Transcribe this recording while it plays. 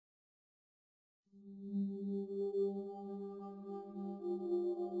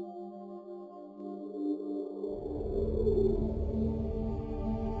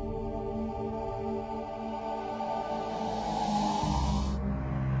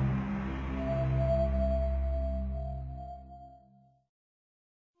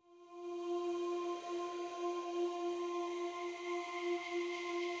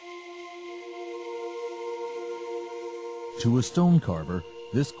To a stone carver,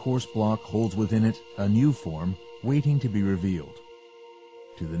 this coarse block holds within it a new form waiting to be revealed.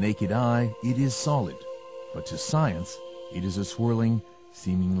 To the naked eye, it is solid, but to science, it is a swirling,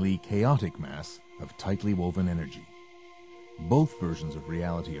 seemingly chaotic mass of tightly woven energy. Both versions of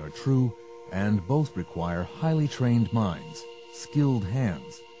reality are true, and both require highly trained minds, skilled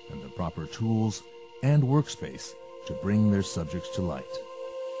hands, and the proper tools and workspace to bring their subjects to light.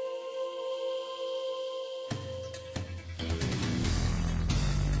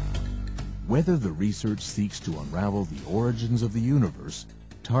 Whether the research seeks to unravel the origins of the universe,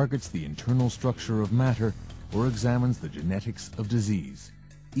 targets the internal structure of matter, or examines the genetics of disease,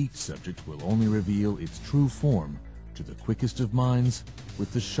 each subject will only reveal its true form to the quickest of minds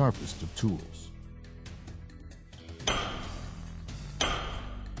with the sharpest of tools.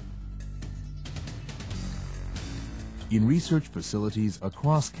 In research facilities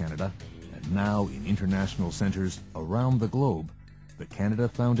across Canada, and now in international centres around the globe, the Canada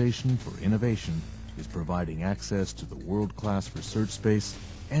Foundation for Innovation is providing access to the world-class research space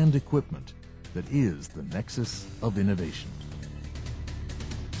and equipment that is the nexus of innovation.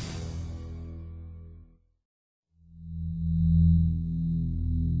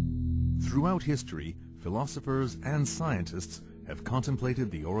 Throughout history, philosophers and scientists have contemplated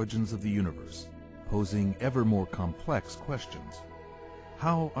the origins of the universe, posing ever more complex questions.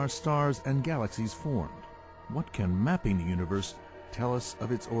 How are stars and galaxies formed? What can mapping the universe tell us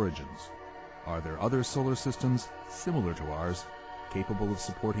of its origins? Are there other solar systems similar to ours, capable of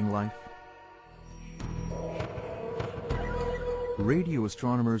supporting life? Radio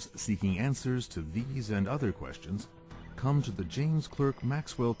astronomers seeking answers to these and other questions come to the James Clerk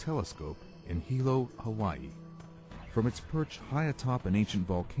Maxwell Telescope in Hilo, Hawaii. From its perch high atop an ancient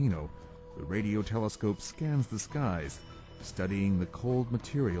volcano, the radio telescope scans the skies, studying the cold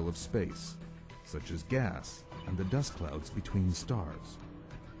material of space, such as gas and the dust clouds between stars.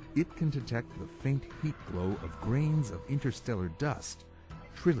 It can detect the faint heat glow of grains of interstellar dust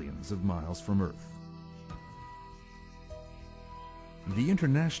trillions of miles from Earth. The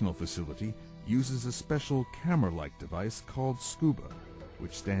international facility uses a special camera-like device called SCUBA,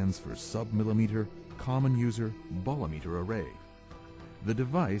 which stands for Submillimetre Common User Bolometer Array. The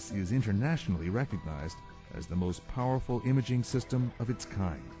device is internationally recognized as the most powerful imaging system of its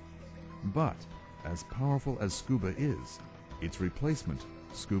kind. But, as powerful as SCUBA is, its replacement,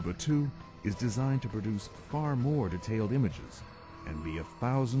 SCUBA 2, is designed to produce far more detailed images and be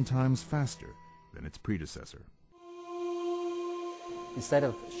 1,000 times faster than its predecessor. Instead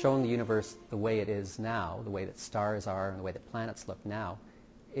of showing the universe the way it is now, the way that stars are and the way that planets look now,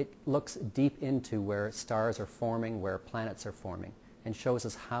 it looks deep into where stars are forming, where planets are forming, and shows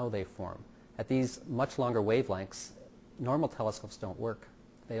us how they form. At these much longer wavelengths, normal telescopes don't work.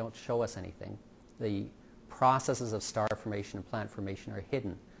 They don't show us anything. The processes of star formation and planet formation are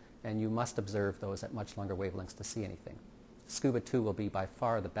hidden, and you must observe those at much longer wavelengths to see anything. SCUBA 2 will be by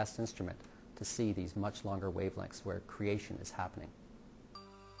far the best instrument to see these much longer wavelengths where creation is happening.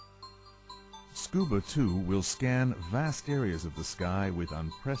 SCUBA 2 will scan vast areas of the sky with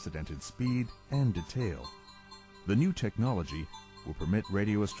unprecedented speed and detail. The new technology will permit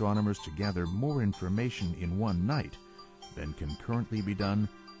radio astronomers to gather more information in one night than can currently be done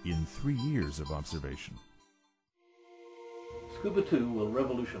in 3 years of observation. SCUBA 2 will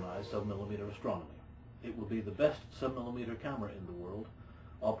revolutionize submillimeter astronomy. It will be the best submillimeter camera in the world,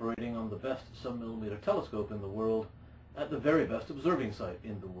 operating on the best submillimeter telescope in the world, at the very best observing site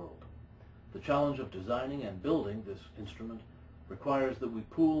in the world. The challenge of designing and building this instrument requires that we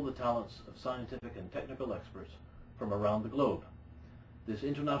pool the talents of scientific and technical experts from around the globe. This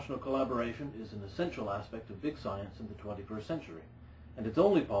international collaboration is an essential aspect of big science in the 21st century, and it's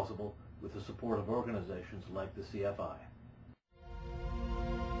only possible with the support of organizations like the CFI.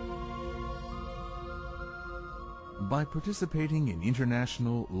 By participating in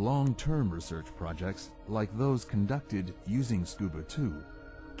international long-term research projects like those conducted using SCUBA 2,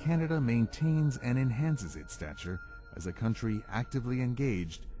 Canada maintains and enhances its stature as a country actively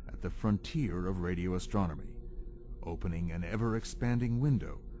engaged at the frontier of radio astronomy, opening an ever-expanding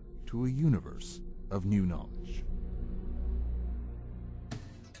window to a universe of new knowledge.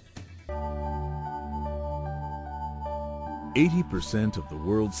 "80% of the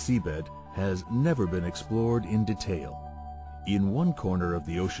world's seabed has never been explored in detail. In one corner of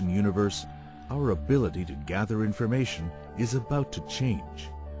the ocean universe, our ability to gather information is about to change,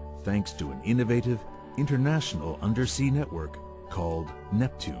 thanks to an innovative international undersea network called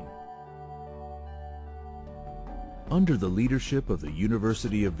NEPTUNE. Under the leadership of the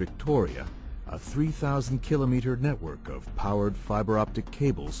University of Victoria, a 3,000-kilometer network of powered fiber optic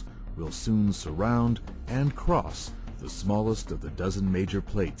cables will soon surround and cross the smallest of the dozen major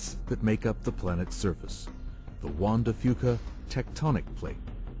plates that make up the planet's surface, the Juan de Fuca tectonic plate.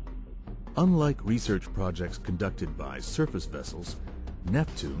 Unlike research projects conducted by surface vessels,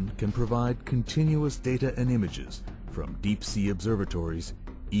 Neptune can provide continuous data and images from deep-sea observatories,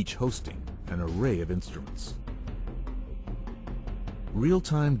 each hosting an array of instruments.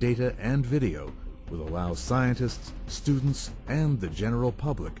 Real-time data and video will allow scientists, students, and the general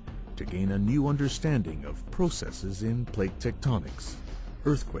public to gain a new understanding of processes in plate tectonics,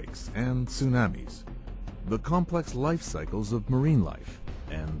 earthquakes, and tsunamis, the complex life cycles of marine life,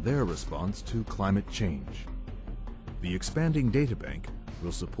 and their response to climate change. The expanding databank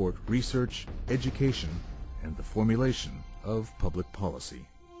will support research, education, and the formulation of public policy.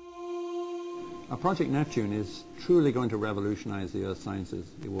 Our Project Neptune is truly going to revolutionize the Earth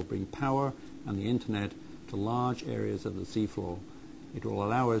sciences. It will bring power and the internet to large areas of the seafloor. It will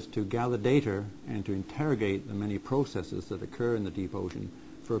allow us to gather data and to interrogate the many processes that occur in the deep ocean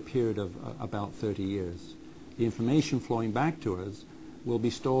for a period of about 30 years. The information flowing back to us will be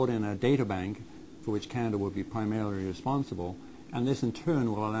stored in a data bank for which Canada will be primarily responsible, and this in turn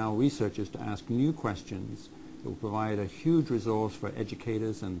will allow researchers to ask new questions. It will provide a huge resource for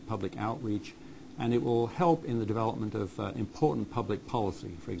educators and public outreach, and it will help in the development of important public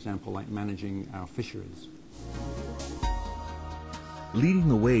policy, for example, like managing our fisheries. Leading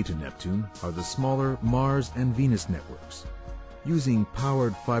the way to Neptune are the smaller Mars and Venus networks. Using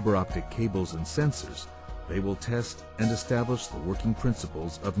powered fiber optic cables and sensors, they will test and establish the working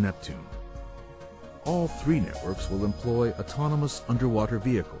principles of Neptune. All three networks will employ autonomous underwater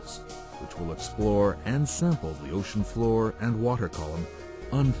vehicles, which will explore and sample the ocean floor and water column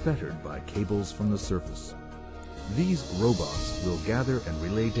unfettered by cables from the surface. These robots will gather and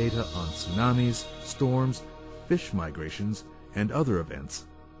relay data on tsunamis, storms, fish migrations, and other events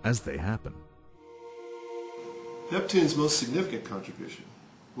as they happen. Neptune's most significant contribution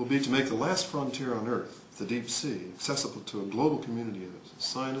will be to make the last frontier on Earth, the deep sea, accessible to a global community of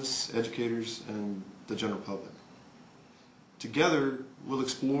scientists, educators, and the general public. Together, we'll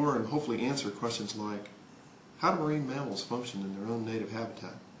explore and hopefully answer questions like, how do marine mammals function in their own native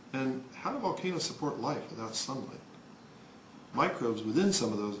habitat? And how do volcanoes support life without sunlight? Microbes within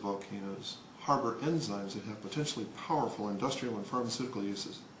some of those volcanoes harbor enzymes that have potentially powerful industrial and pharmaceutical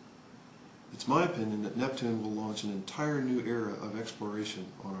uses. It's my opinion that Neptune will launch an entire new era of exploration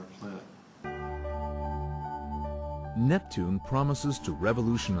on our planet. Neptune promises to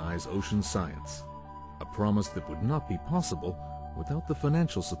revolutionize ocean science, a promise that would not be possible without the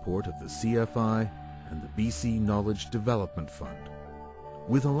financial support of the CFI and the BC Knowledge Development Fund.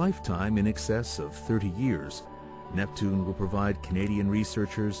 With a lifetime in excess of 30 years, Neptune will provide Canadian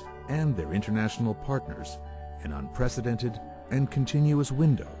researchers and their international partners an unprecedented and continuous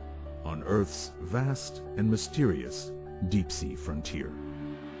window on Earth's vast and mysterious deep-sea frontier.